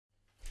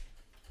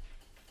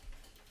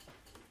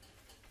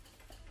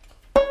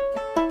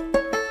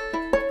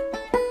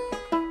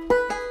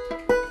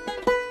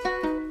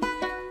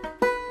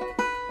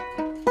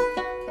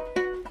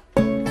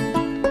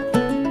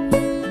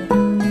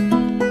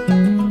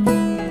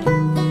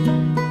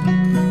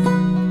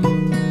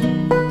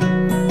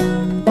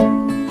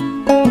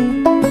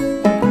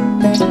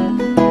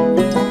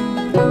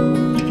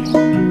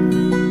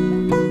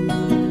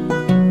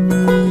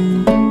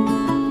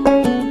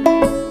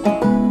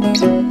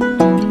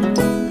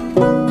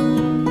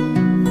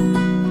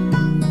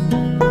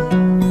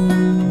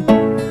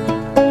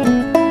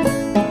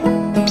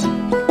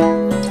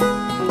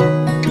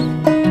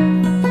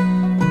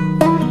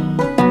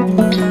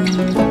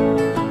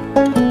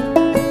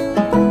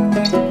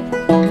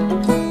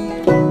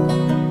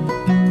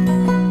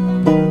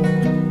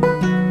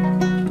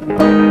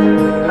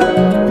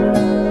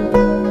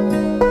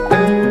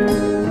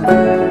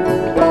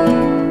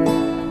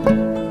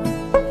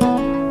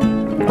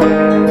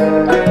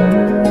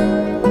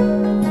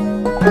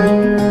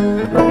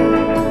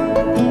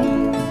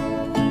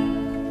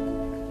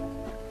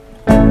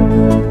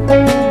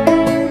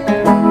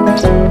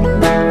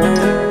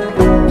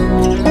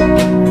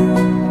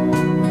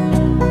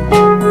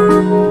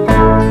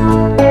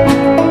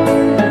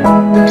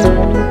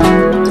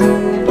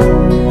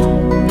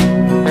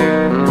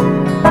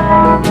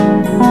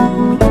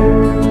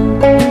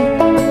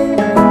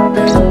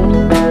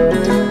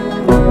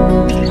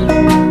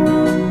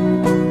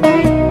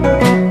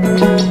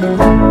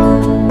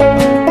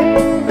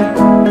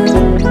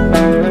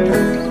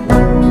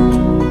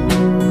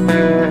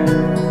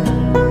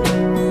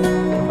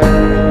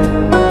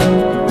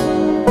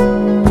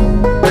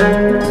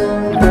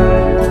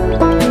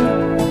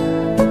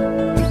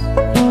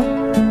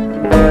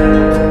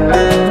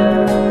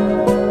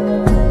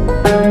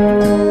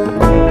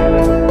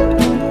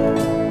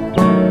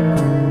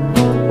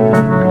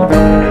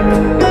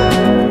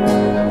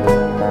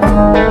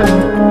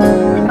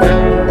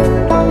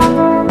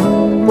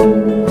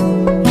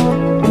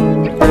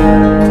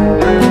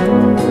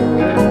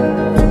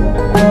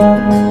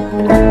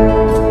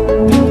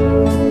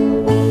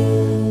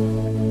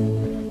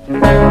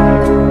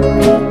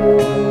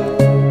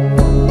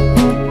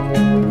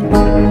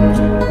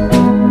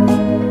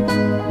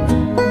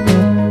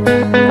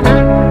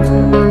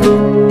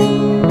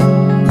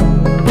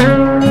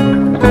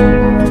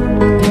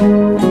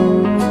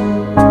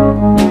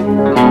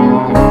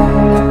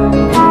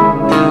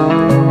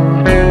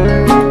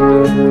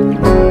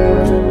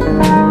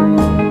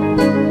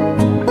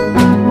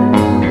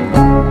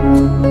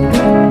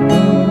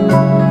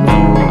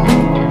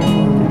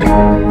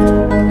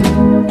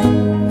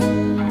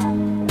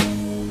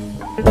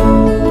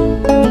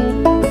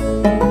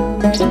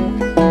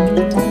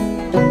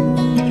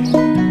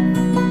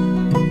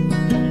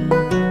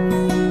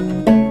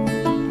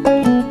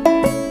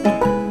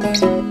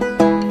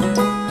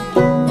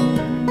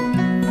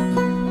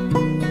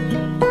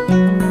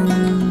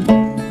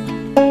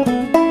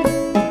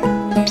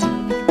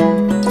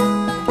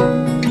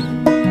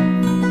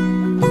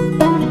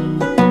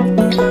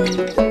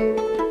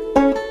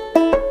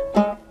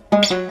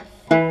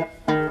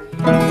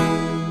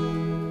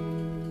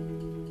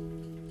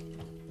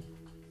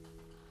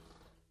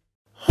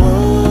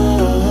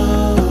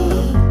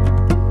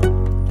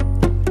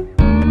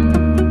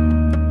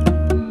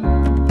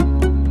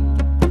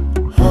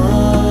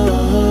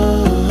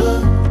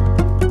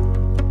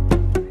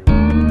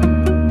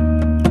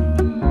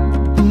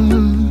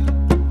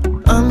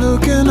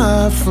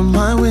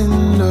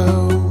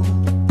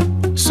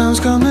sun's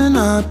coming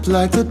up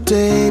like the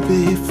day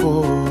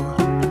before.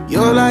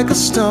 You're like a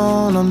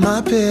stone on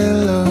my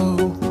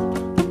pillow.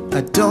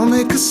 I don't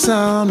make a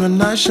sound when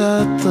I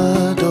shut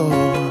the door.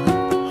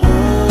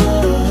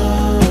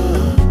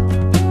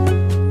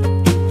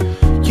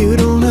 You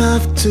don't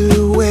have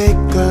to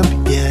wake up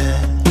yet.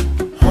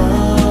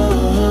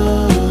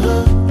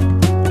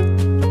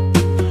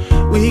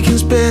 We can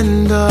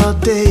spend all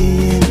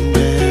day in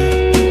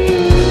bed.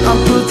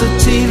 I'll put the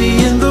TV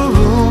in the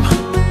room.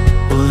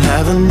 We'll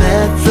have a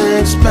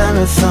Netflix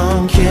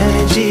marathon,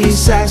 Kenny G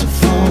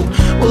saxophone.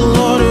 We'll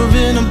order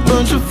in a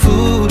bunch of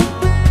food.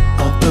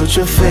 I'll put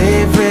your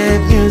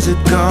favorite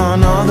music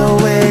on, all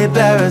the way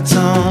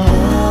baritone.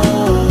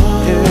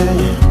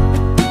 Yeah.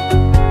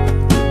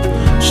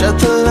 Shut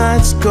the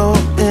lights, go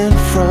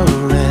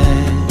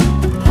infrared.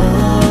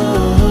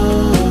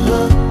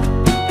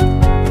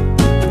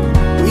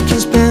 We can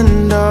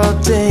spend all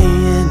day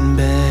in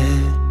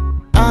bed.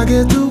 I'll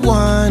get the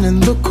wine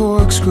and the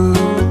corkscrew.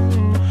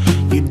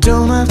 You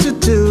don't have to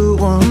do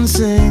one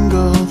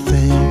single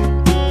thing.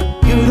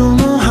 You don't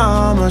know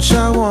how much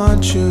I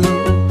want you.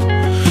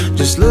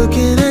 Just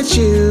looking at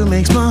you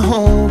makes my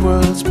whole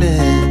world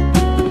spin.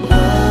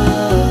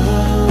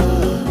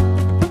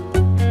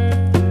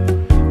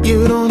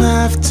 You don't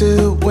have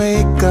to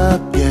wake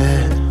up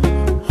yet.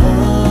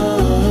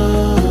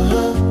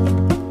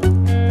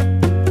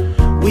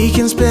 We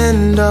can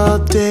spend all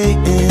day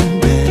in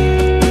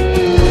bed.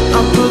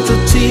 I'll put the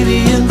TV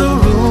in the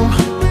room.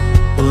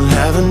 We'll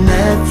have a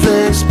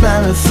Netflix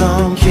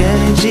marathon,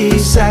 Kenny G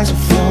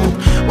saxophone.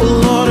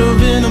 We'll order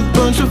in a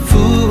bunch of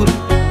food.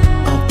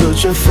 I'll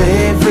put your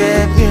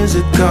favorite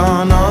music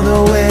on, all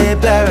the way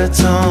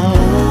baritone.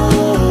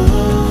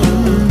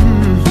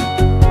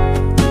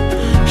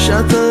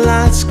 Shut the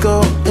lights,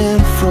 go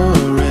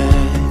infrared.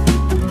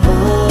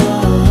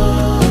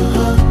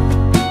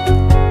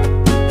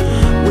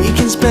 We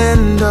can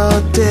spend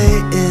all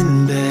day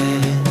in bed.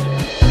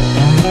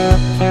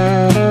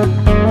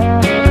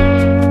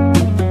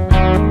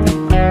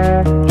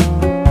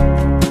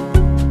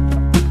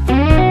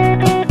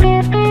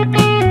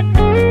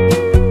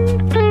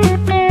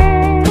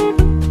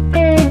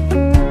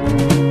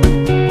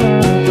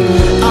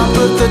 I'll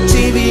put the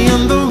TV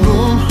in the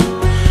room.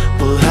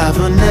 We'll have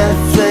a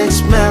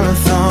Netflix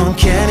marathon,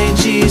 Kenny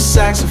G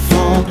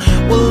saxophone.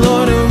 We'll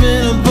order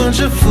in a bunch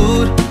of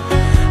food.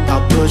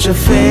 I'll put your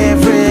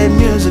favorite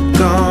music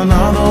on,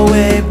 all the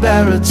way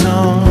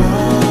baritone.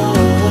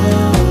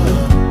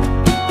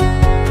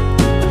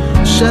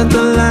 Shut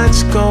the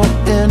lights, go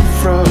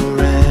infrared.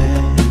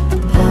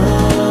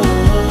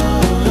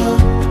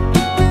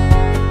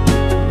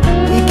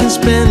 We can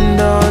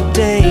spend all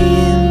day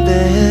in bed.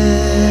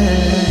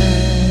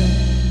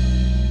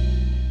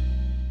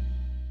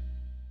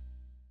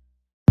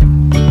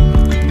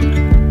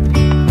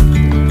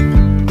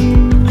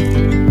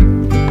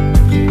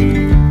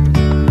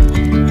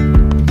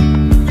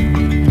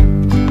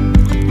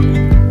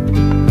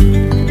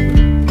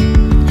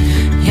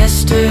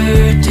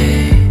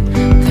 Yesterday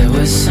there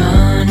was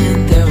sun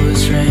and there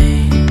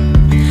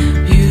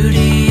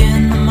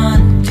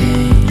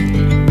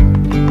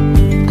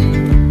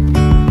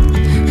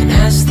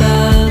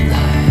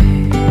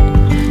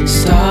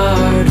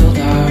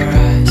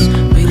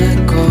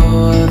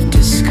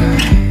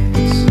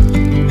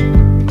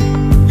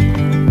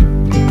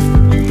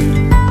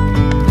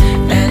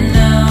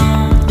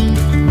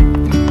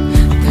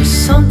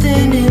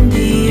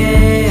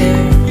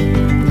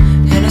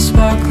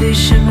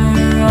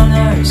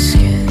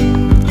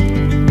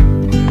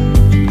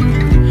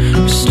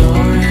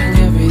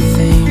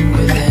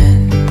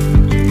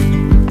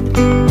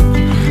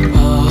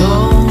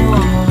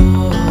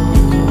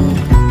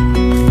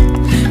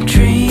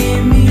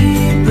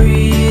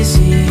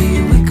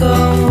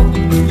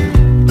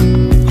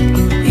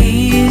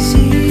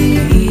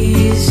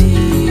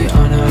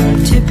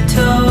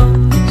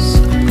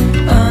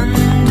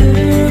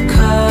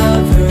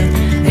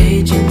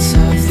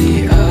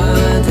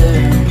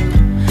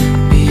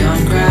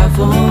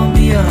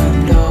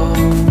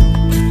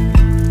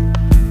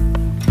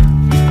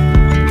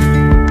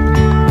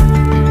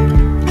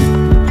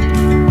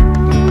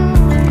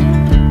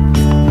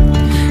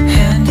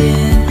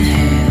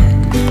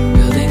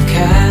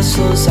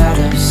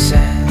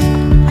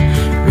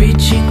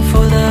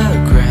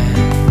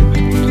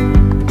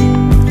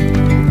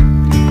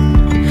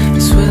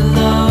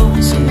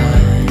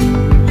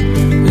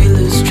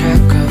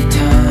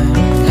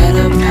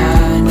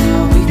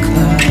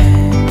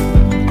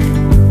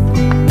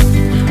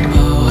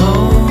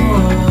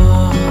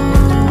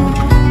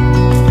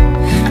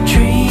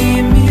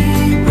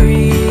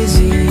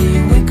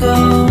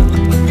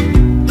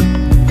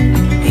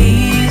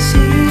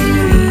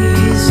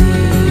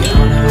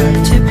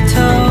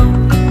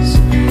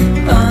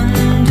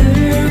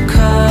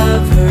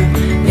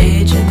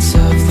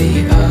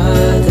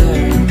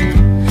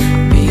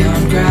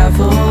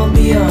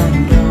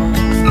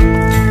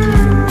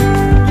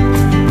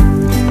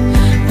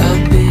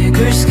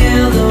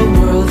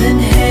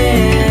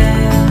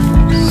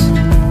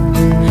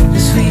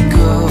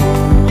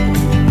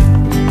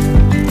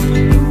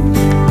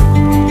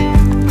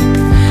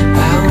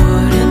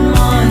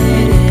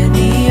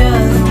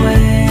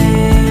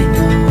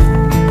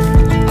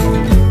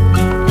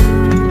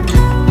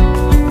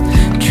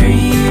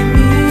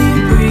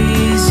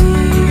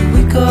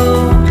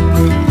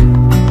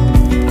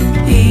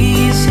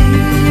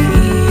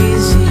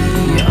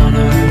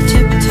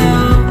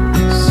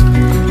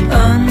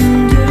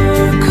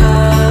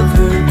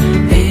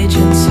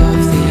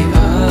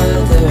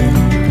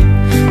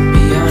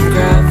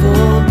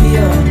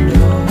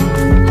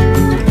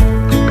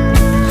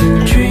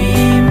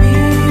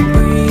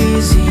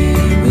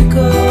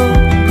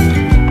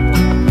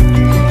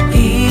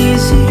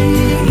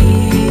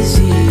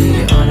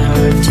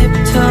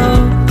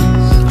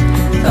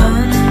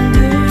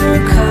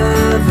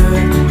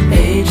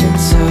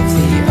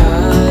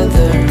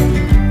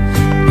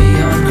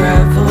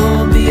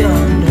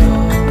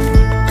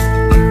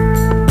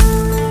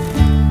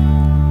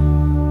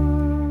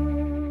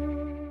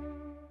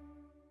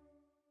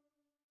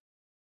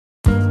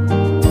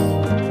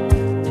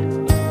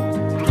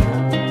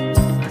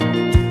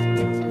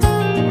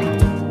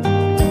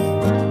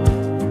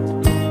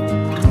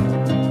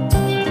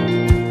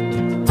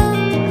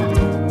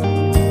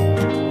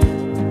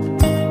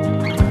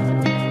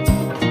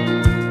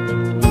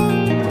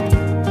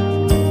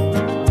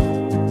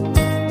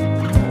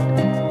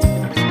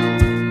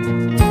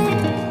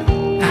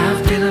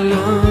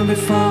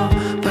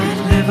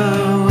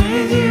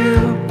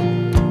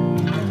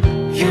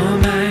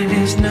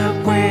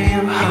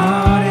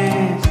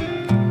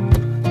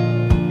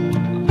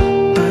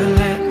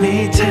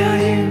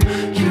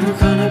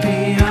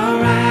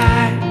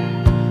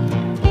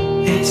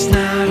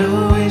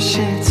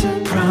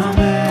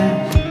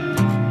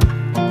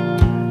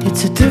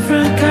It's a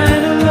different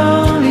kind of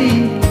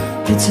lonely,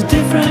 it's a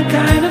different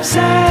kind of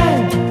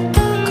sad.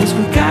 'Cause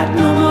we got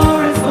no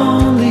more if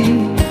only,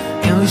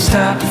 and we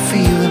stop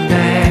feeling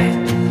bad.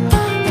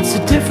 It's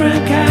a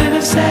different kind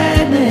of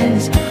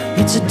sadness,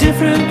 it's a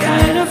different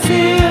kind of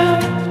fear.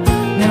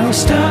 Now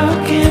we're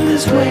stuck in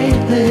this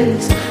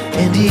waitlist,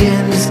 and the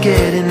end is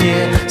getting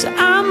near. So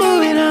I'm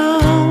moving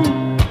on.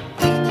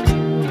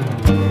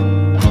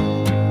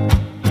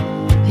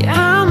 Yeah,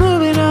 I'm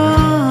moving on.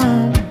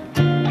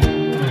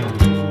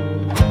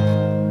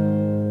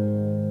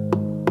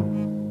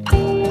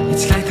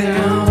 It's like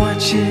they're all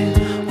watching,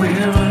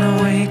 we're on our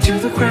way to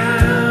the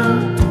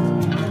ground.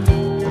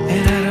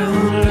 And I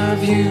don't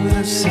love you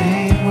the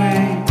same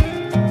way.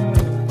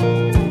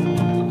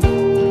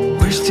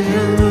 We're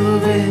still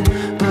moving,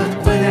 but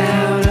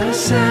without a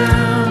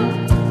sound.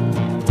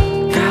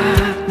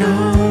 God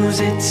knows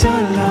it's a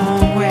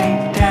long way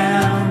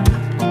down.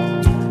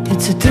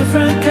 It's a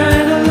different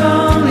kind of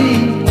lonely,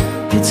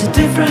 it's a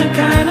different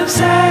kind of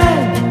sad.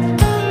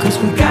 'Cause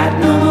we got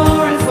no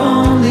more if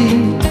only,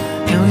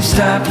 and we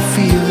stop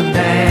feeling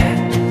bad.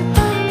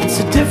 It's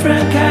a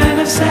different kind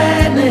of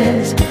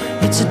sadness,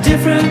 it's a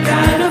different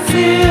kind of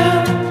fear.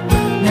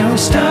 Now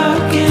we're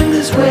stuck in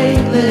this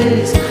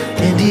waitlist,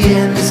 and the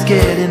end is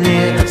getting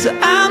near. So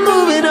I'm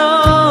moving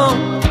on.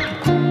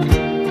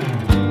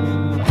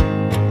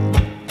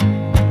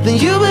 Then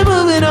you've been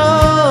moving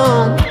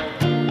on,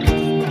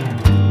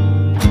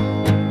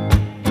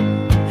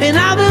 and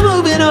I've been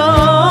moving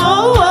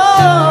on,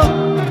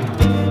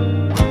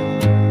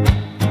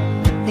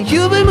 and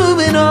you've been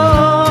moving on.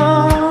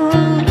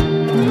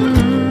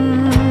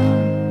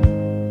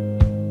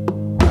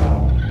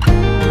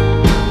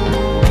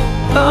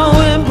 Oh,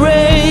 we're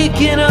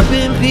breaking up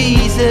in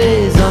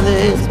pieces on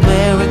this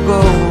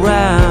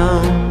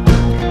merry-go-round.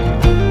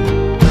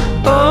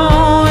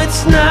 Oh,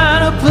 it's not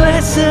a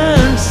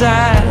pleasant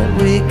sight,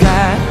 we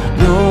got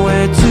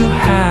nowhere to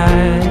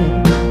hide.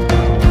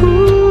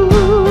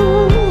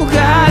 Ooh,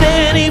 got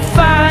any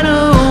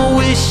final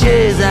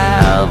wishes?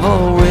 I've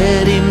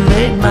already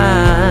made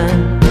mine.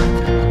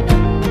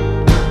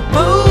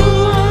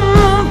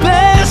 Oh,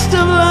 best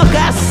of luck,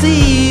 I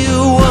see you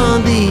on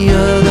the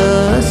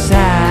other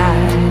side.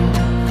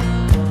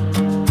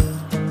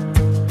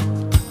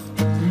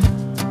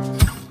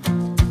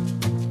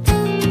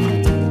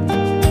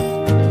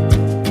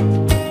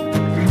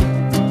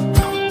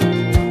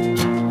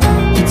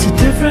 It's a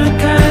different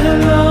kind of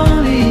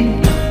lonely,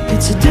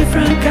 it's a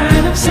different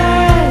kind of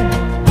sad.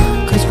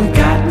 'Cause we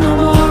got no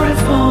more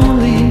if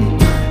only,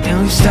 and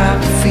we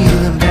stopped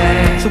feeling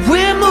bad. So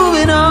we're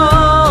moving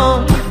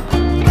on.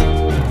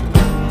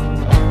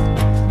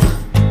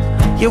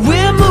 Yeah,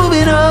 we're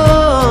moving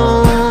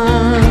on.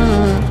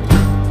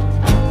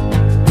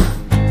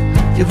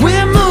 Yeah,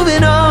 we're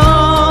moving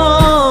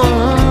on.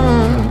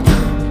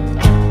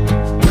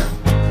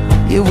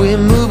 Yeah,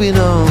 we're moving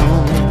on.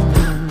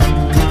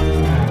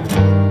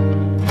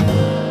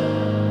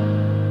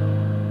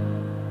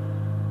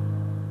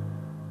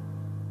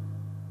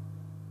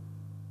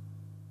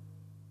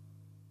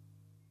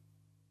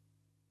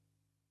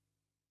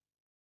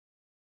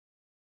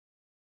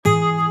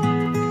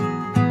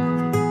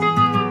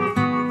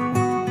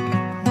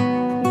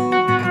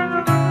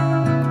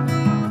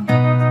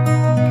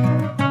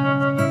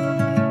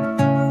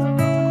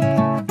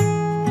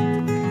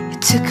 It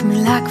took me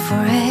like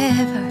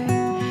forever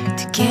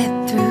to get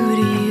through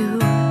to you,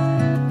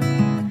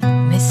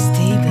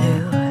 misty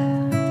blue.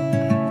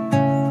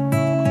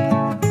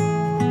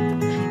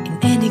 In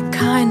any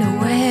kind of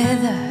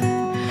weather,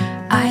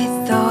 I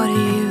thought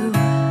of you,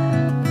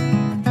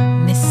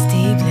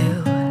 misty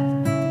blue.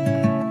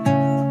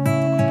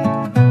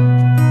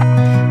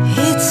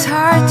 It's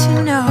hard to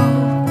know,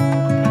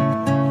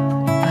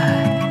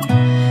 but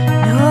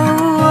no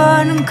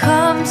one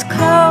comes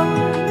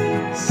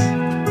close.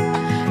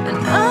 An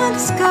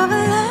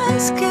undiscovered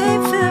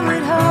landscape filled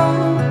with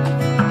hope.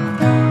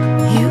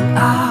 You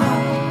are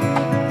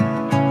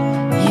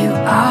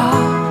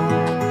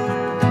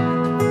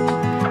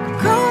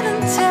golden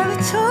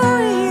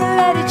territory,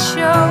 let it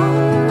show.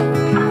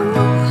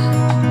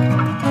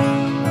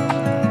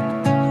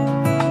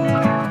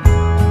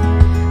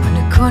 On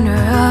the corner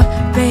of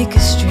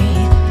Baker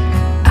Street,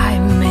 I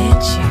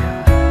met you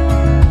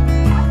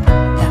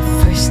that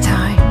first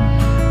time,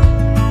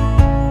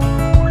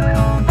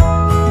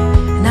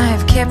 and I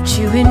have kept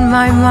you in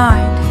my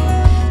mind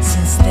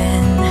since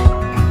then.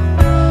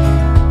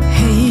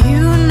 Hey,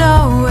 you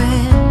know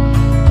it.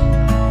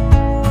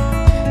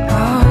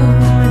 Oh,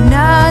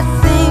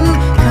 nothing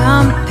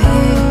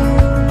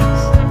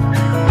compares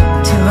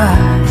to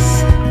us.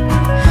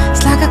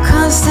 It's like a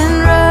constant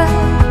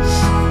rush,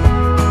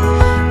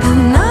 an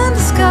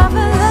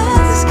undiscovered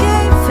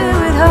landscape filled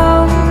with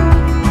hope.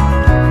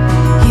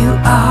 You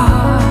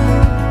are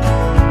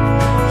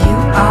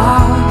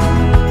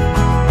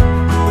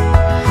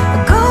a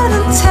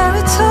golden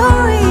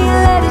territory,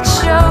 let it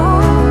show.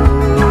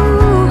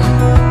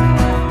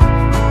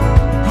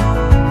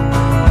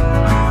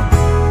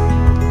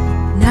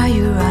 Now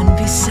you run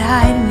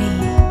beside me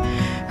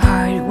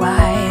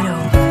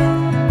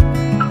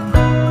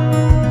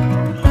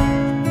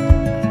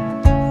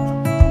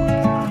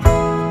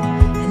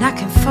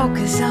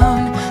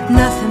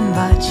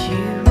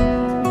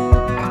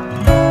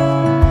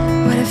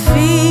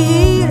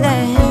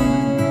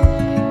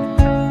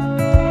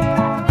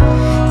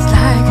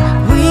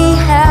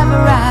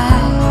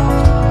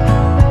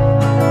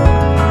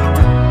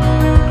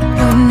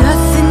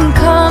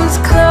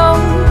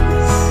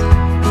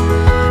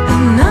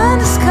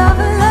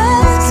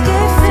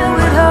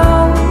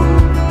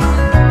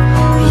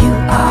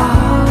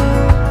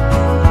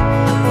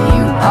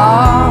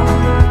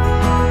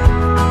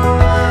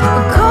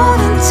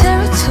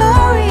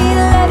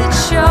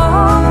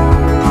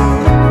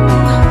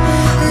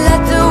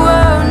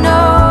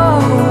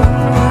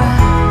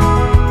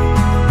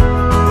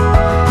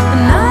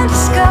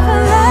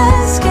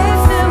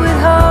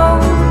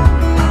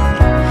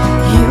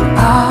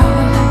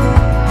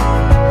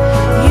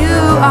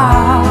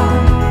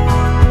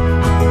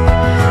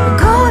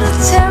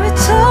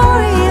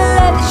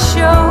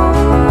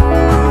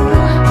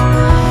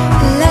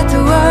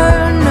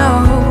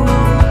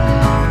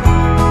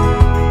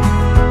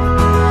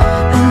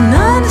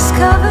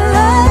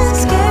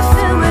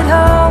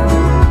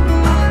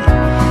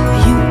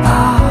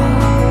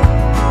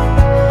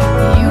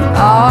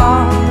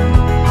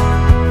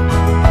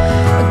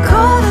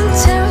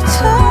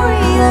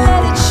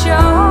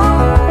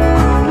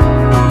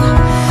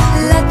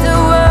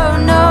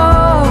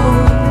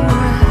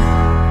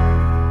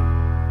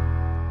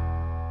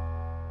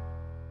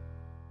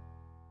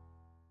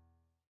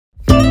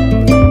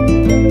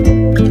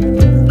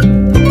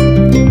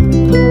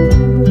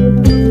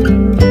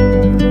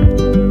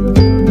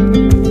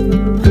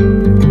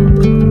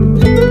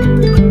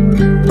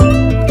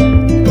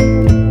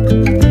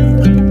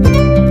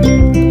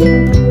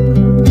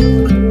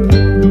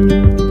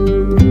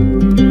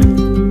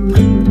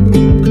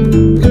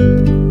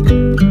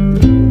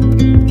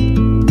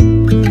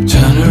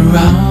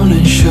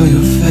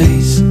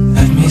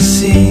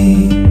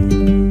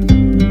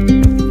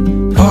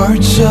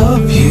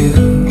of you.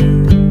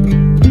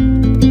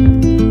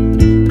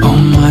 Oh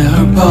my,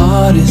 our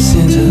bodies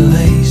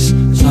interlace,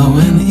 slow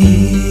and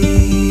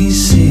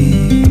easy.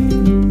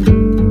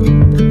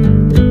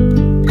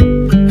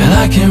 And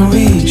I can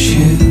reach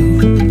you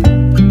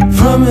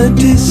from a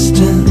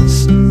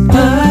distance.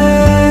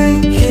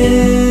 I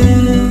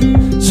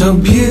can, so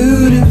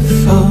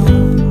beautiful.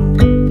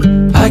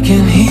 I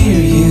can hear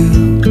you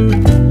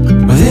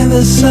within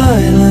the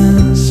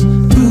silence.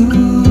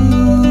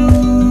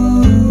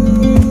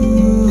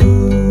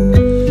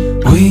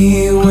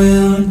 We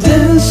will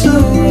dance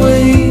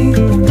away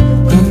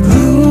the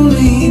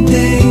gloomy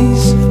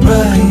days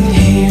right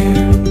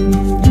here.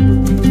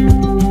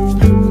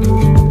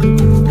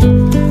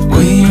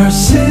 We are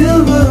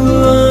silver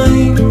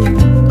line,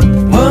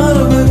 one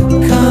of a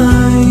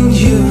kind,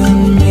 you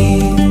and me.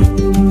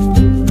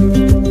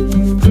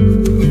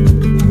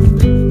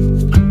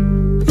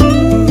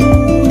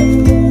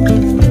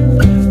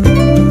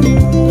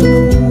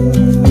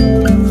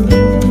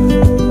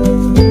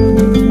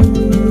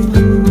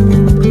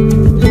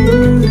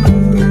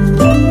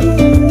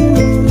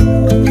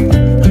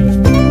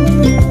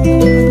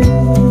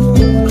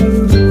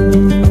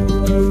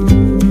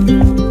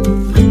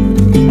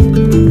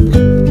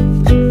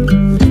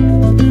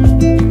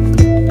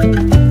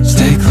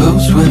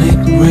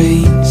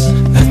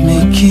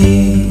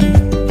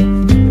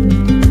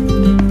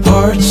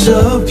 Parts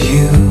of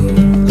you,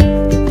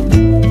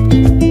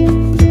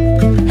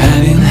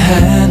 hand in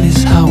hand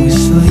is how we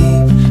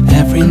sleep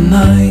every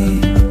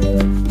night.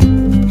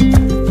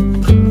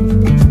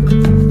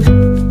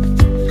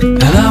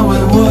 And I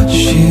will watch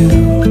you,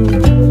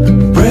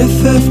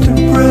 breath after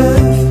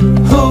breath,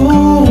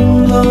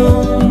 hold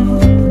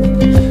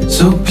on,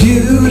 so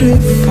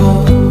beautiful.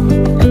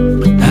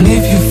 And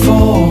if you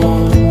fall,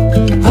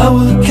 I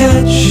will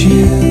catch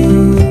you.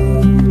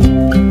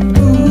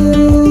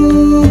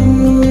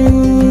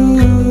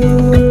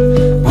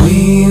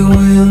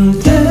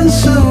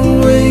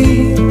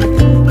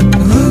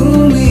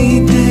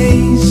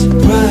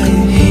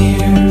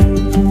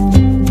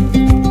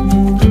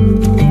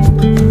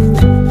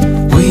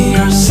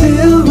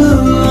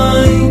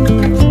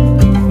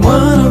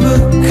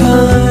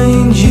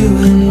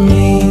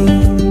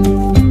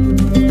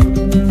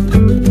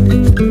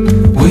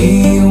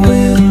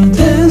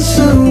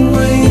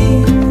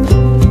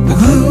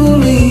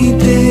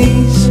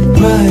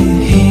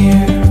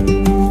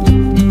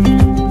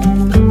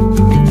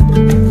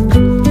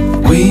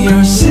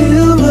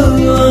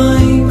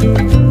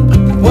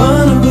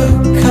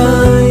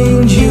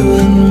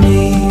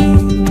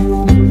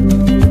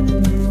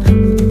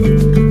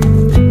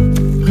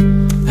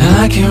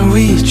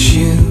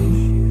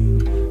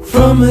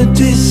 From a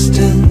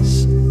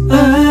distance,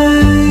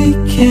 I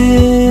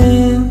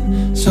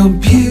can, so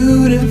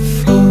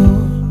beautiful.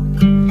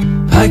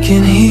 I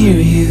can hear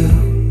you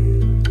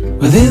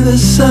within the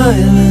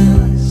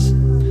silence.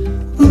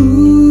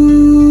 Ooh.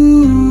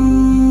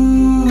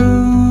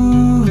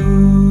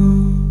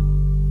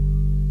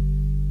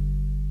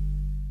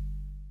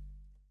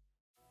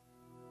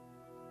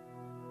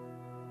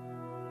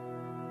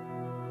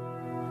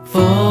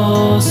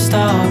 Full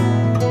stop.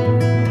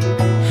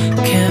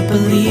 Can't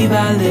believe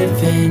I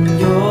live in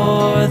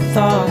your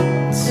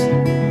thoughts.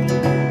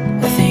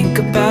 I think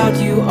about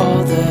you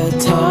all the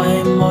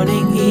time,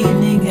 morning,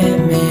 evening,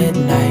 and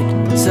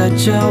midnight.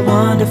 Such a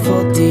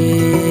wonderful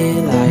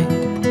delight.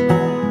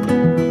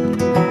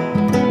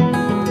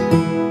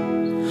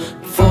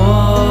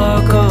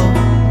 Forgo,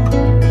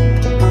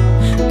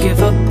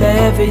 give up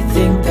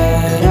everything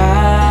that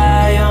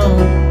I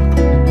own.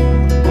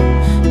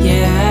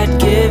 Yeah, I'd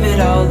give it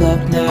all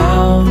up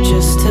now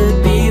just to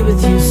be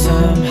with you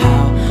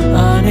somehow.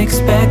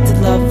 Unexpected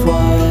love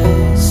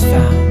was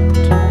found.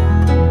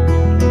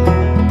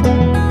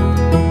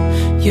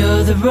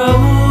 You're the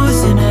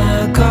rose in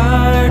a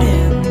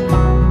garden,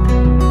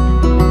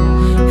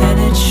 and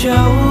it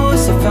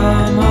shows if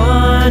I'm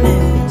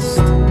honest.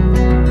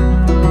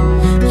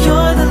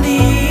 You're the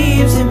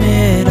leaves in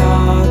mid-August,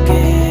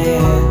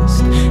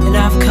 and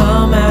I've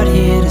come out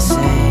here to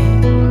say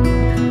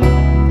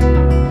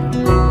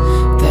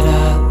that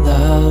I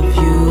love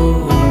you.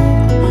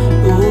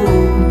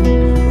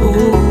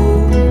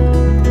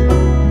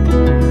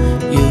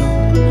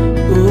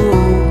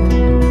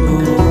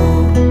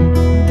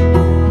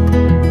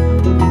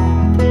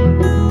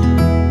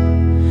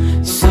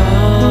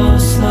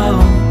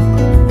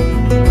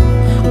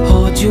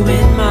 You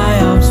in my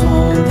arms,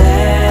 won't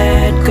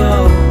let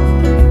go.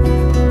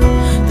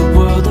 The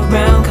world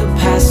around could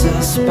pass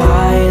us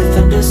by, a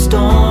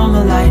thunderstorm,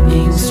 a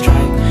lightning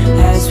strike,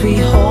 as we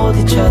hold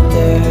each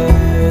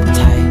other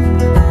tight.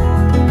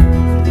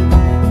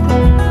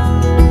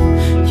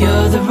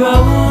 You're the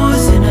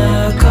rose in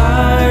a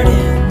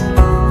garden,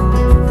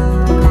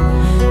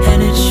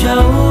 and it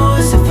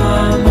shows if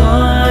I'm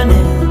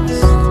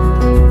honest.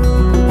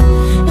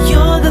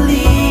 You're the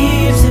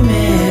leaves in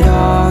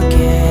mid-August,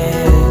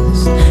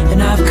 and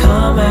I've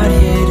come out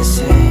here to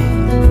say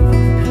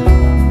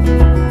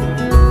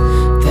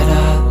that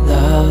I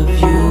love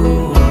you.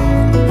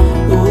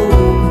 Ooh,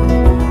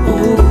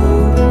 ooh.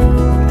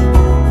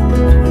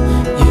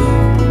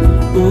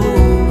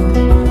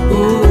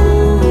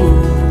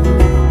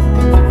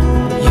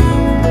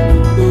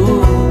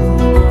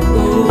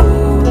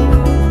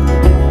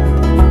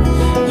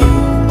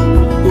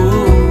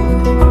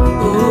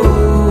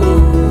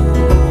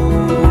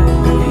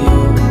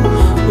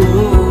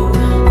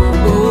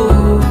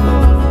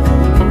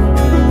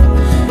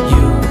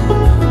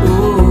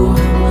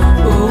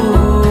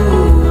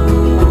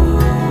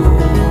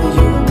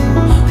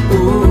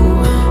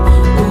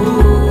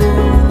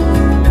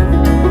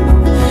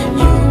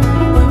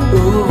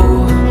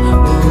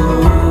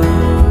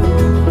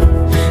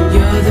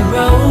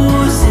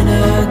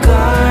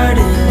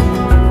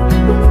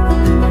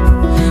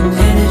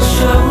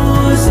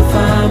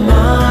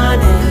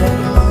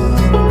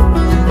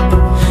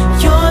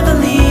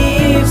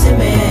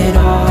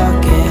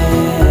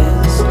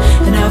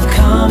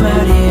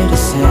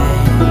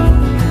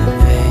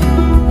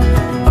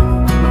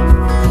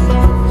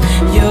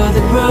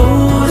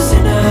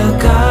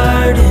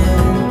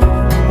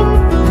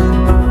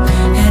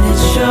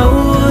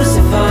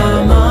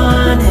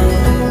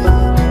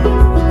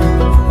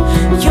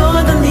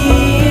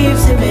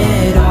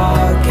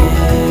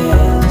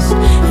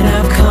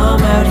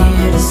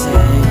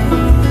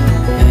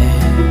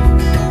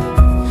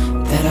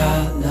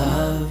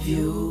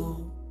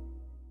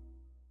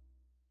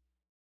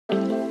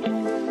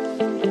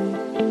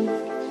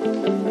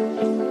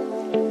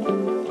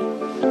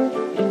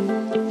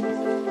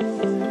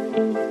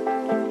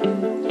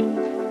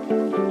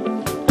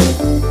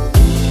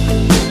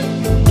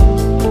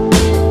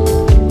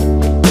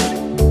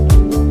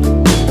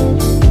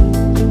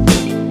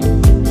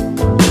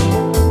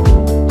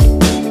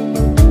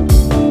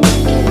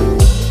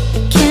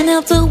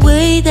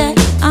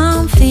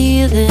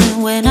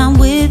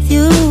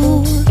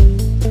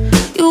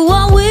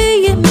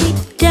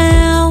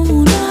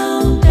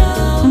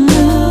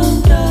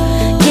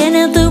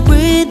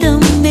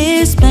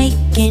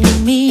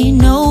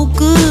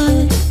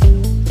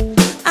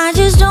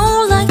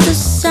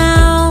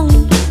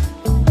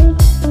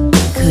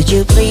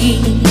 you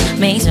please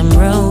make some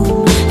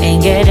room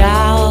and get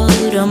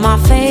out of my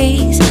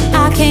face?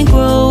 I can't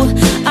grow,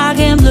 I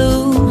can't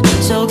bloom,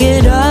 so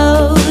get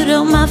out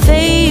of my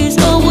face.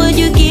 Or would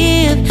you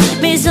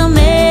give me some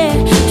air?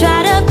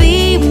 Try to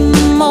be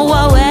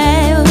more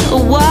aware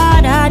of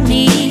what I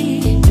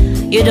need.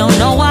 You don't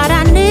know what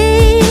I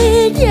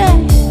need, yeah.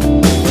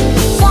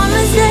 One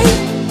mistake,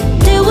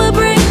 till we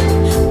break.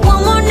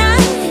 One more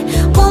night,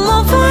 one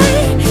more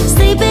fight.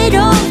 Sleep it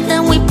off,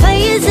 then we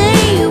play it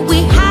safe.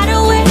 We hide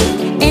away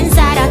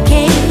inside our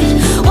cage.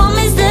 One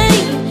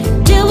mistake,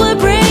 till we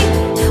break.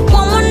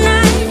 One more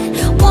night,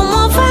 one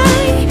more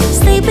fight.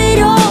 Sleep it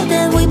off,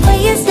 then we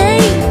play it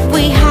safe.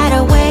 We hide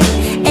away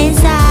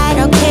inside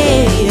our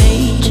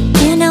cage.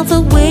 Can't help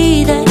the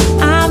way that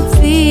I'm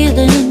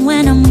feeling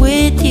when I'm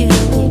with you.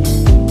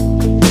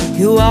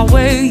 You are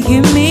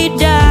weighing me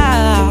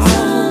down.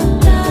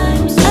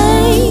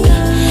 Ay,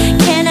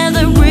 can't have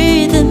the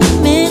rhythm,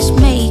 it's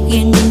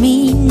making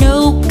me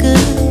no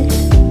good.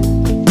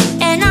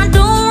 And I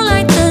don't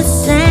like the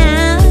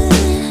sound.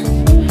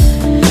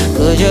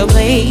 Could you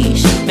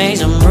please make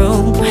some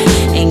room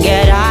and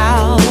get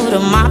out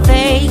of my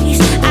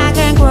face? I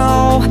can't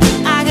grow,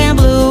 I can't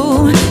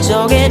bloom,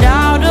 so get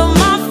out of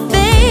my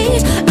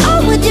face.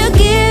 Oh, would you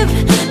give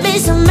me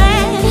some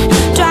air?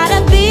 Try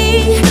to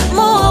be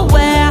more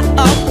aware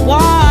of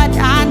what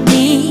I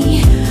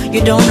need.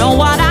 You don't know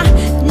what I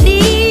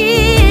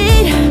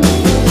need.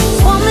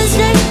 One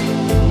mistake,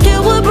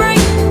 till we break.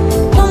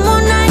 One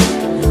more night,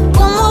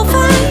 one more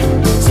fight.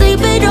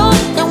 Sleep it off,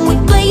 then we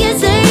play it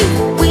safe.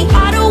 We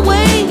hide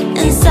away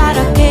inside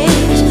our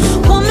cage.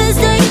 One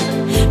mistake,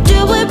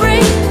 till we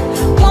break.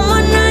 One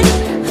more night,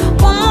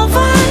 one more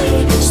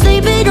fight.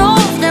 Sleep it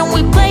off, then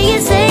we play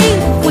it safe.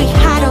 We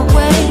hide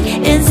away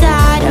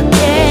inside our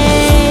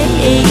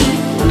cage.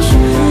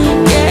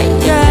 Yeah,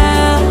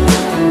 yeah.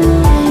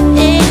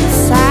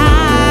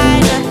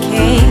 Inside a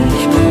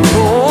cage.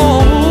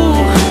 Oh,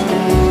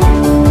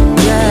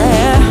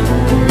 yeah.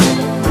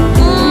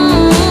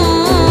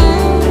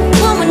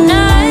 One more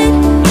night,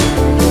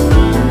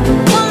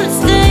 one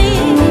mistake,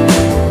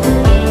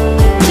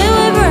 till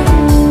we break.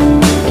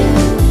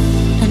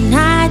 And I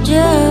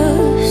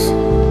just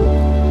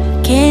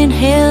can't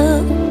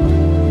help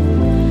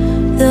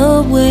the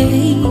way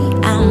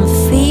I'm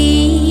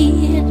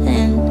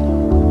feeling.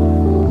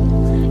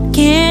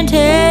 Can't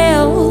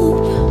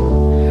help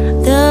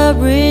the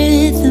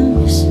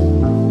rhythms.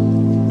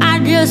 I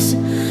just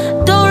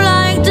don't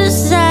like the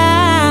sound.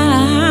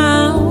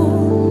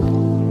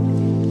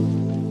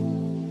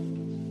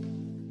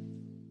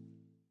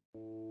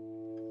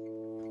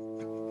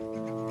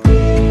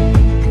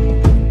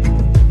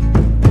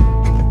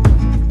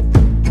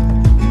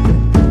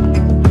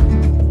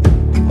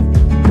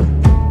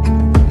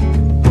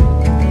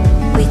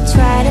 We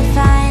try to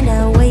find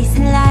our ways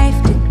in life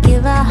to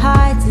give our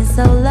hearts and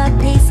soul a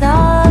peace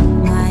of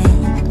mind.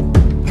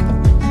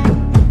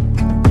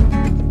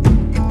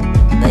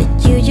 But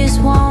you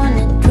just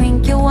wanna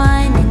drink your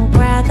wine and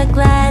grab the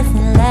glass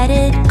and let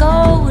it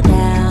go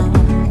down.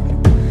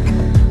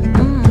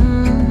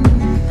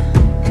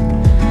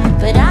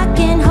 But I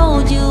can't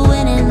hold you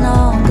any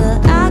longer.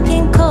 I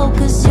can't cope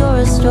 'cause you're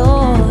a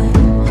storm.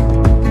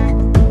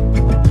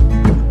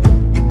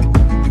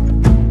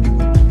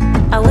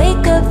 I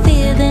wake up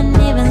feeling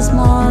even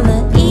smaller,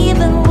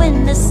 even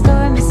when the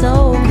storm is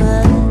over.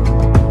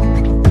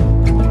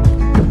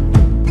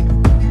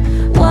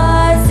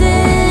 Was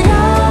it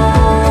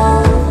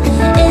all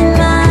in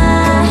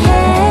my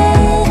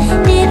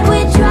head? Did we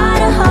try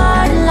too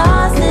hard and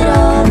lost it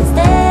all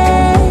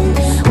instead?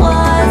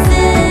 Was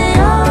it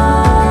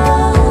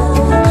all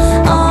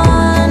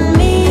on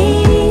me?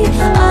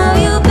 Oh,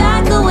 you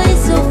backed away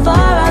so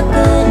far I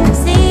couldn't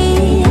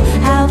see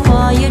how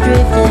far you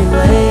drifted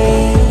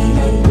away.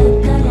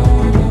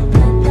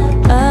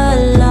 Oh,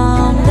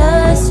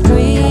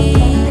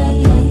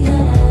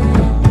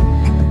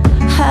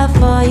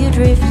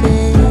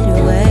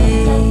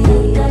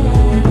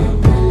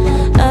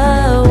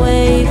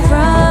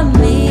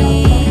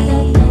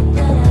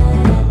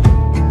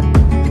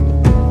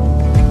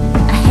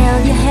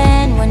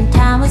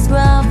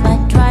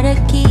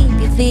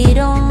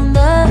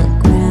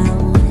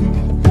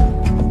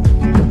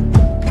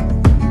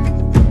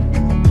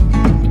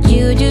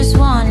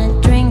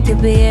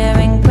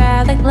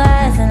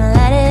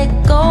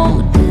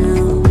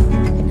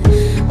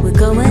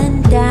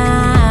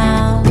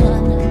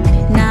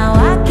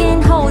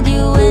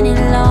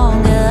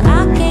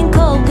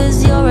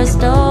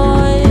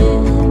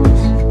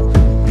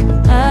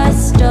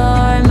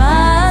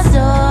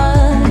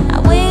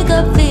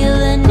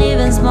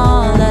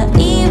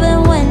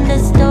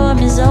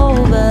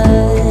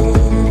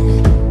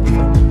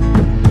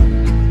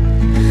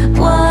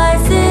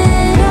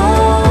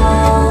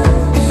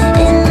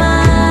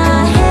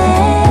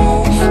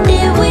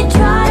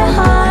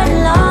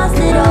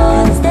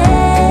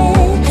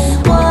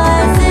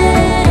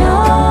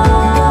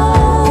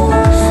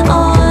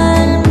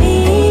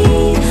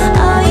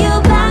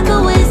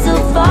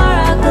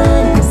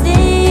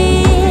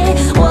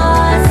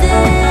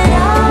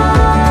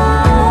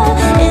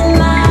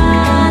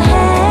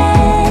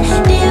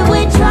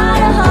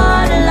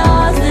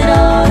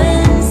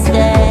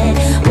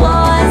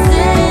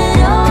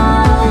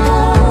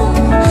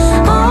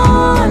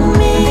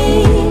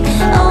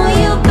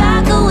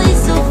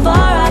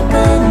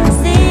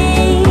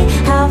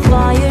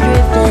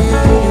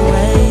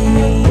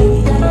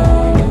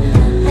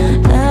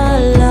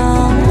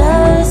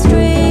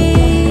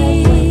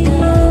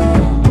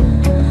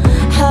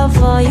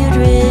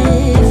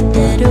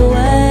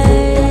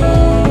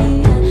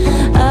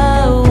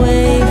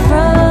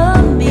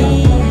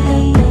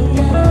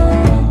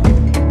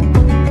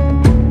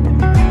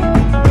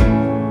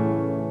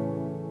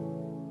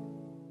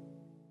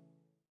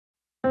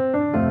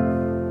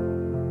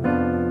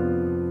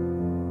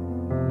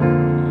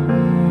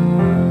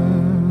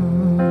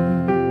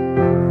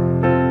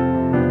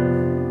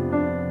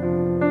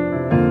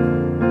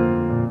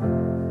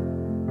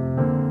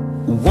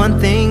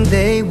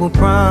 will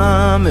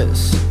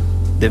promise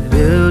they're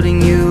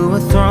building you a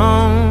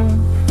throne.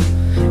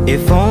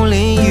 If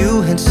only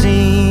you had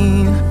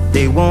seen,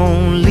 they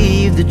won't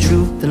leave the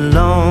truth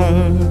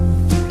alone.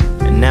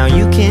 And now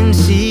you can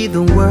see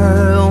the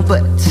world,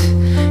 but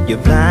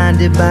you're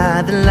blinded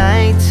by the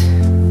light,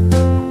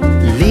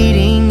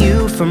 leading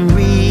you from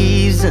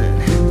reason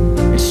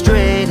and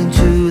straight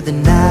into the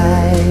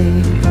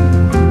night.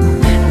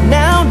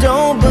 Now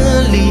don't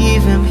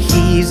believe him,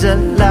 he's a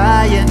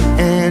liar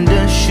and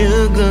a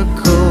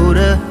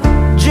sugarcoater.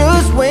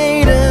 Just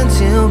wait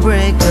until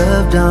break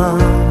of dawn.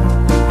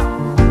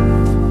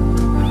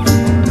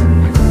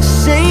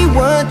 Say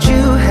what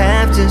you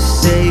have to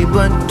say,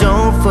 but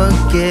don't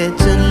forget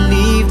to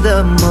leave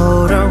the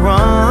motor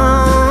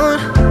on.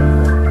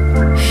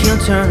 He'll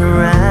turn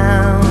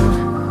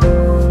around,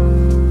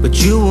 but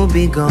you will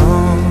be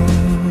gone.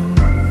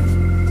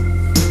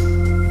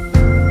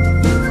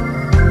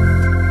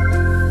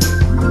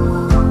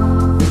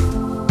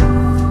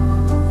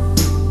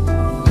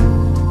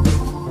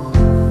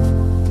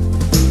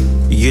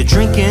 You're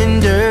drinking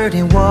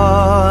dirty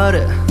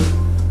water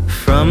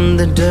from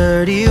the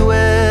dirty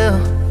well.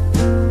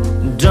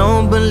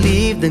 Don't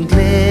believe the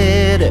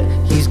glitter,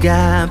 he's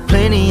got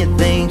plenty of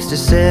things to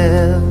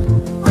sell.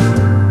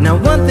 Now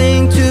one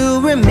thing to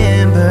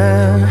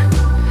remember,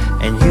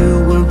 and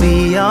you will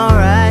be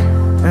alright.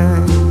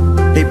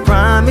 They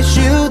promise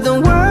you the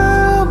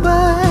world,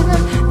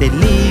 but they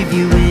leave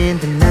you in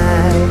the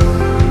night.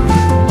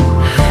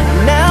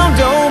 Now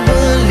don't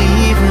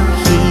believe him,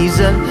 he's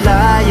a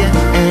liar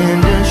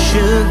and a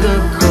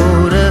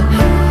sugarcoater.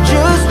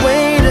 Just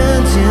wait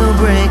until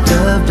break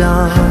of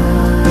dawn.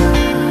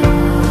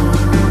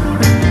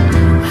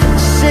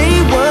 Say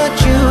what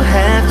you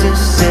have to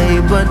say,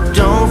 but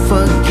don't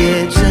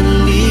forget to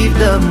leave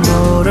the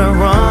motor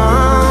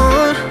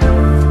on.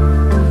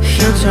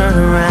 He'll turn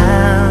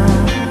around,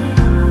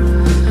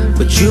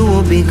 but you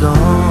will be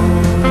gone.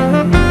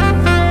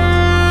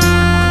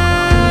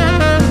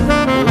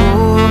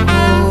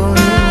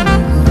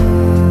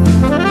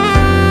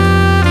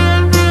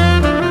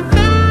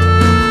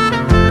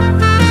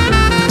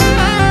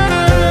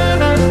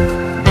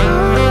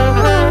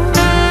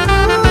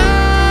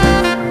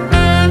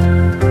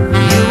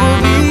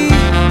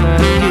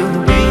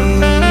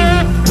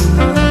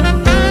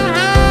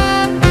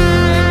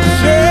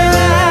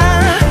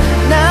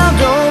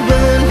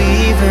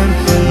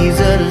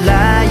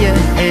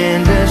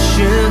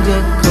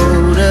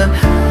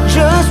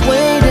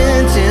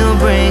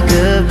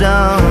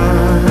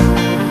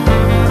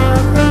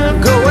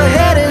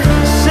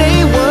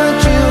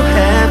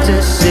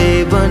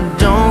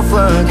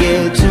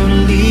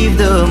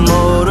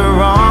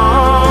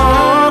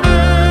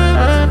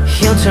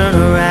 Turn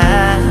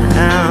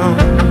around,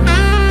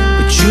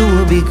 but you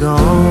will be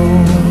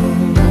gone.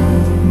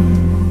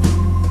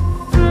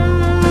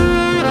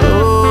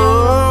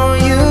 Oh,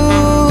 you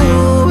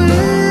will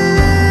be,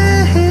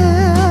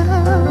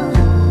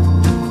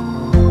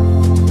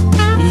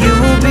 you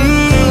will be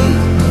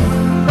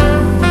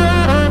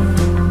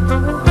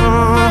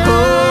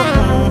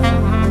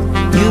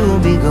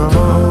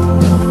gone.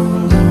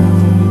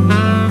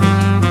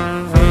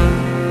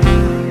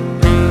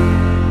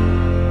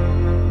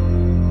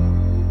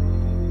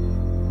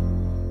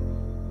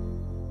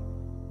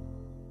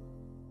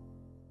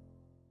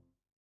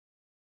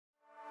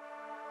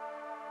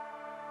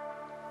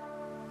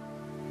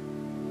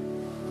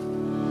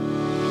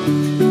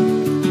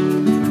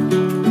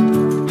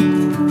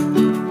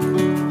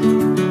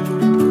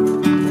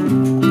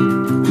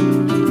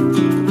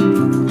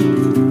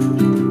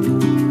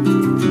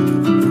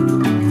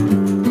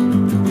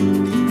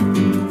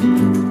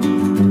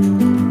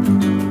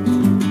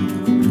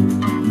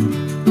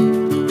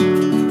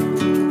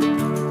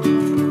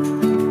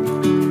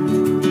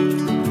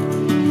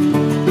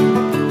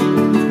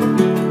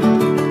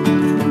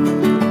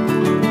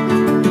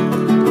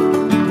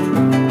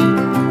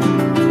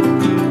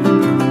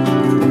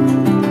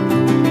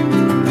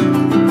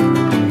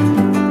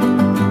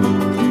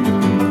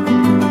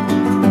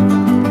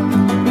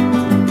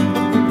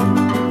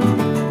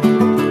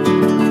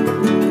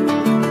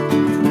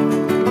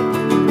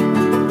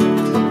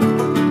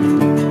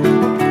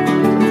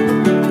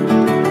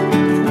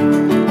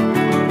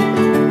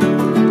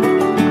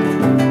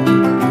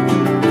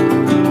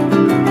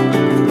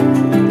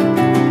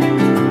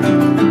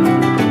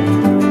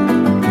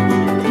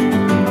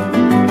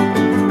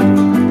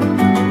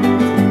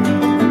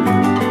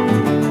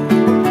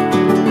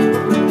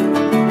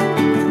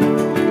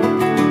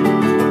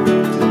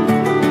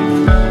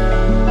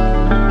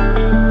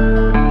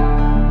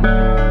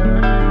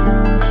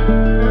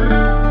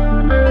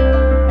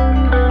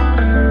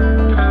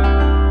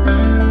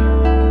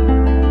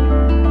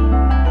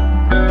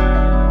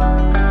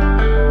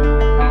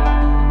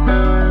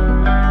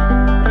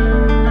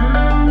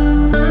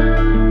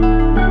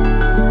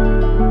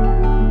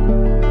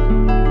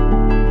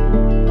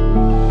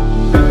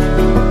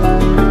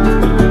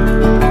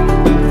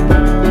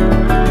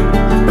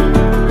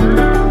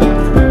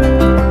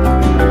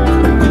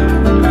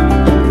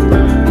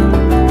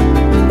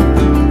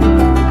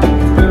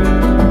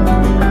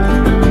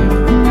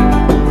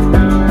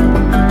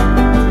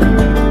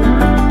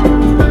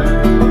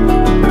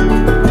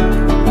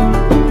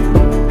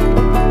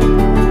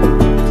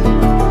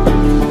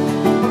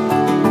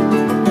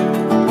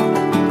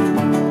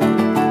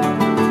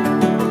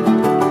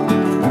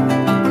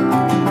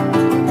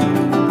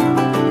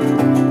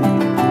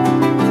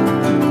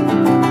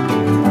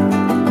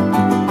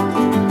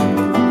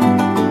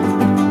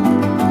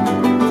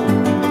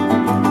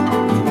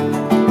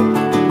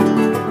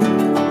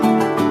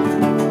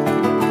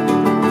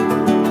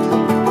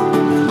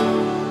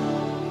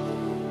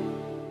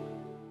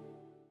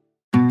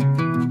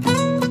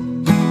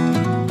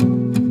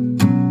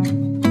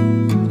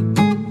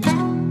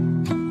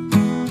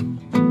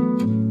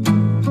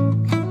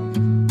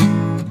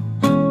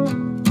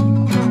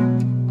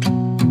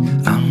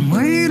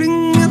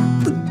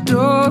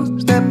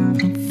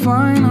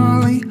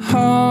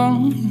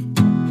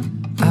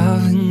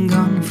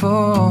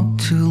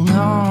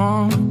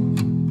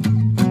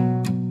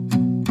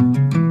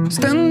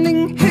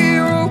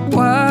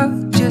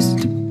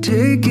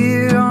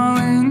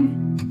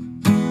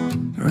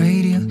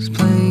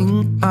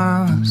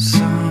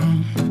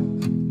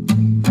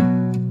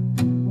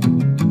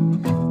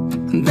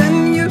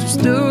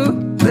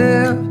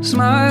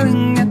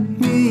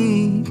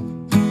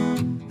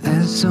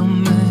 so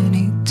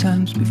many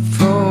times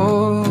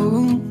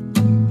before.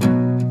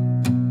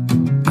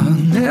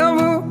 I'll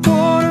never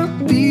wanna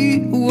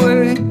be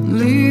away,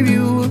 leave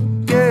you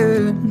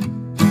again.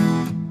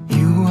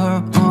 You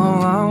are all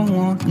I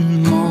want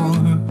and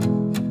more.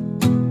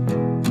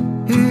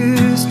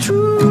 It's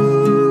true.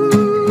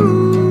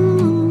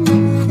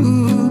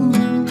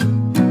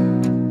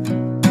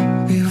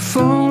 If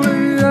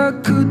only I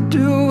could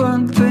do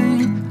one thing,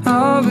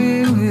 I'll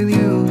be with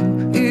you.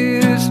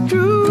 It's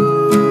true.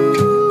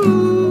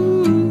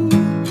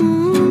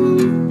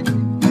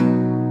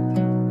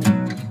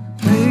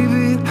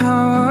 Baby,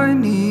 how I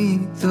need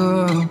the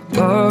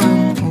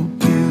loving of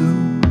you.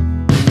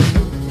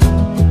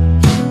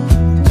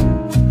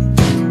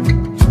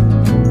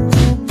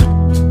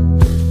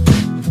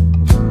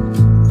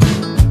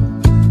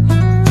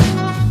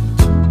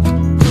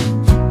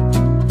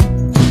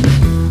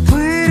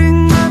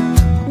 Waiting at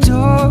the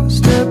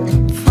doorstep,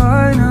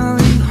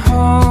 finally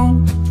home.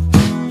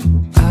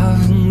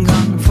 I've been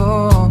gone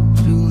for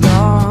too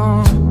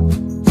long.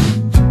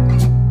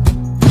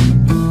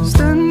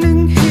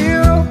 Standing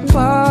here a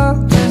while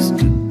just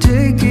to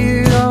take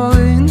it all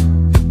in.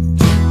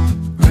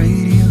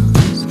 Radio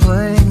is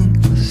playing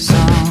the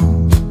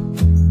song.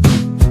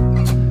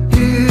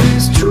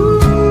 It's true.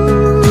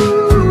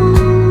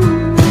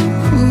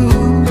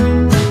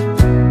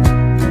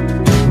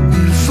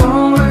 If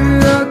only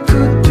I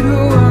could do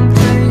one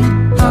thing,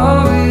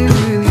 I'll be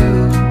with you.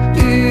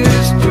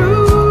 It's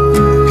true.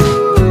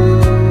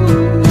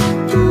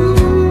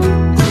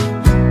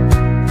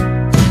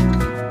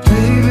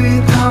 Baby,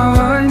 how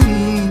I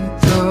need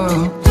the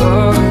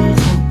loving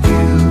of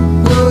you.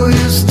 Will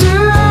you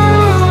still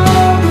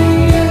love me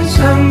as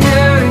I'm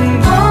getting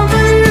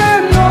hungry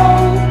and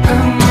old?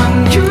 And when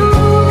you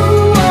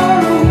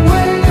are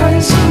away, I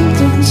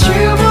sometimes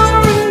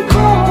shivering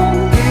cold.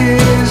 It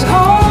is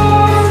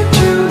hard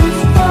to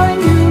define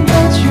you,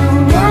 but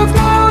you're worth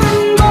more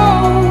than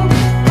gold.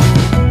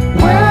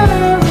 When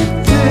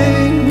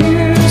everything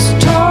is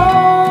told.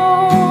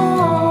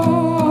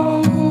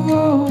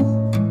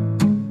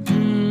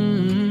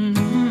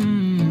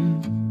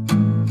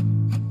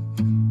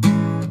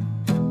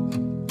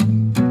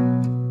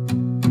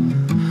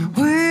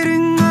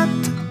 Waiting at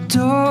the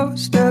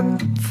doorstep,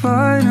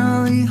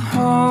 finally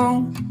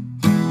home.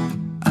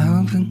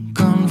 I've been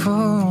gone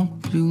for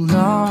too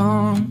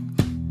long.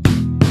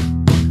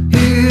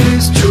 It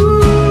is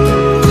true.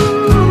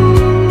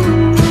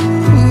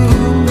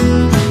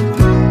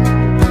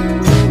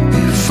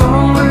 If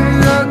only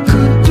I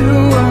could do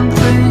one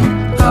thing,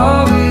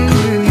 I'll be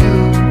with you.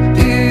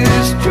 It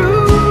is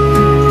true.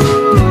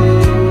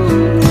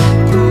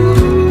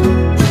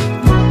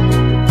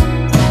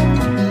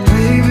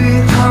 Baby,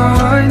 how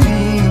I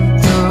need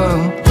the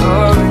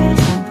loving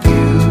of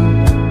you.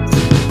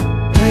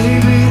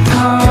 Baby,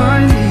 how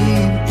I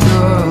need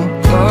the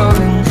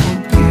loving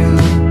of you.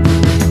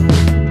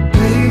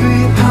 Baby,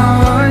 how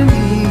I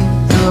need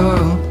the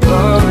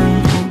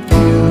loving of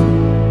you.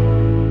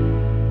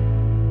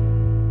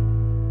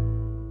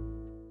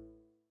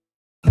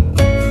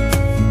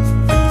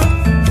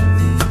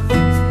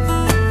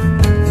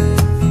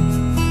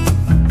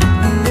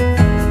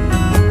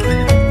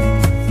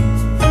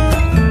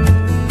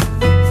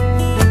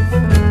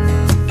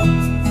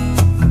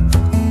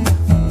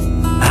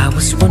 I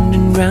was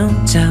wandering round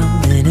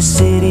town in a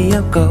city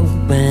of gold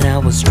when I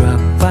was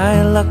struck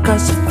by luck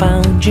 'cause I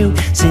found you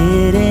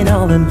sitting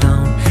all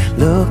alone,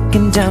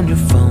 looking down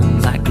your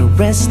phone like a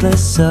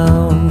restless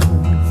soul.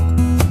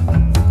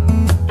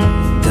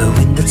 The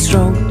wind that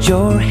stroked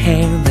your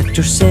hair left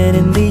your scent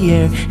in the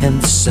air, and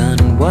the sun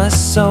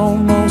was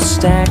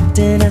almost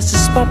acting as a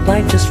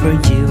spotlight just for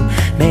you,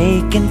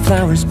 making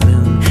flowers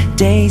bloom.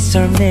 Days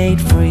are made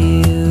for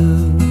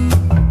you.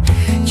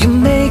 You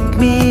make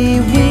me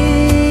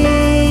weak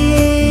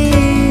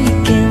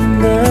in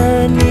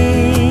the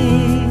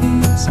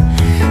knees,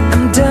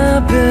 and I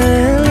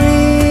believe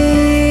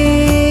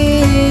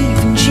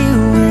in you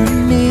and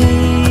me.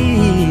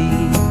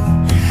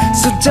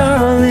 So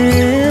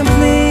darling,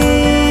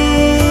 please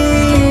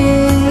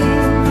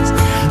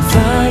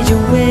fly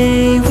away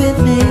with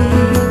me,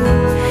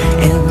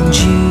 and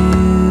you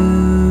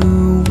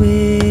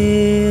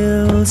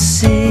will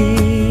see.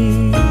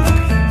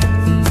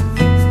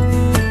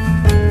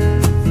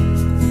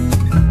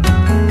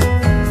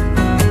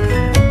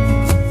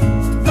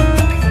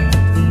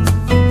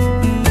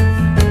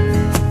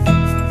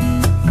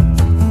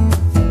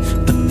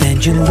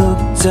 You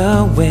looked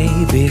away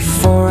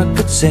before I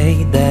could say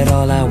that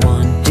all I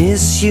want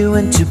is you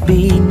and to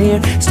be near.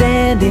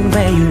 Standing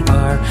where you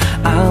are,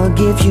 I'll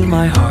give you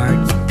my heart,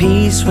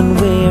 peace when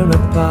we're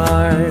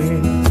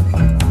apart.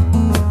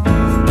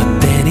 But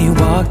then he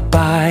walked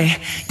by,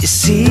 you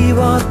see, he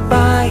walked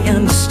by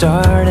and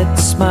started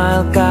to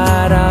smile,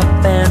 got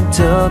up and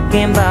took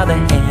him by the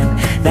hand.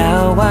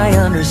 Now I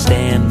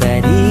understand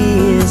that he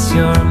is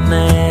your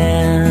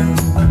man.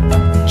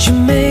 You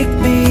make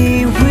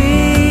me weak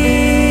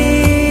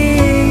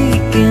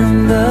in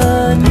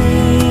the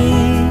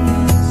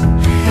knees,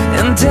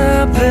 and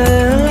I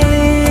believe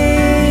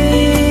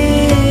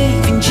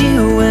in you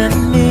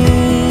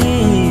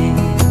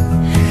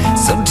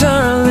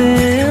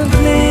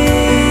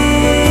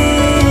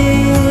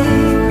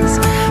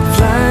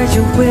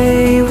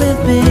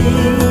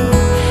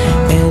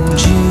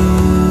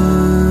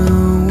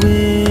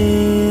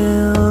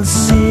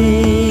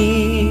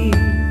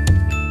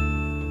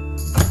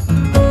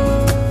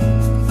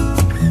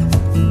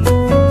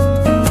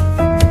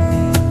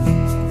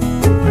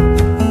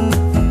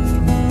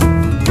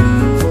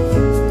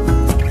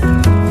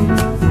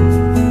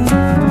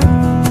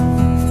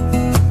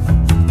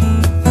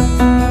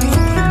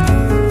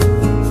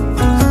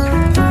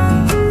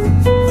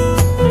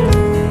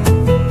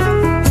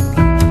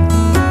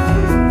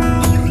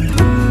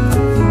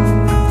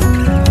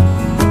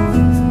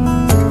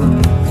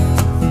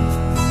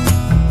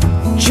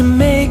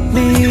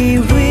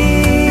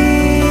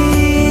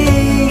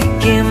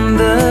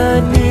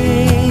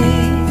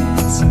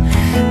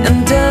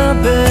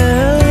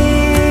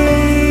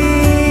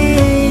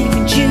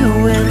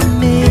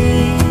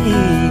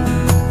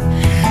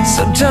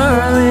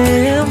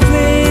darling.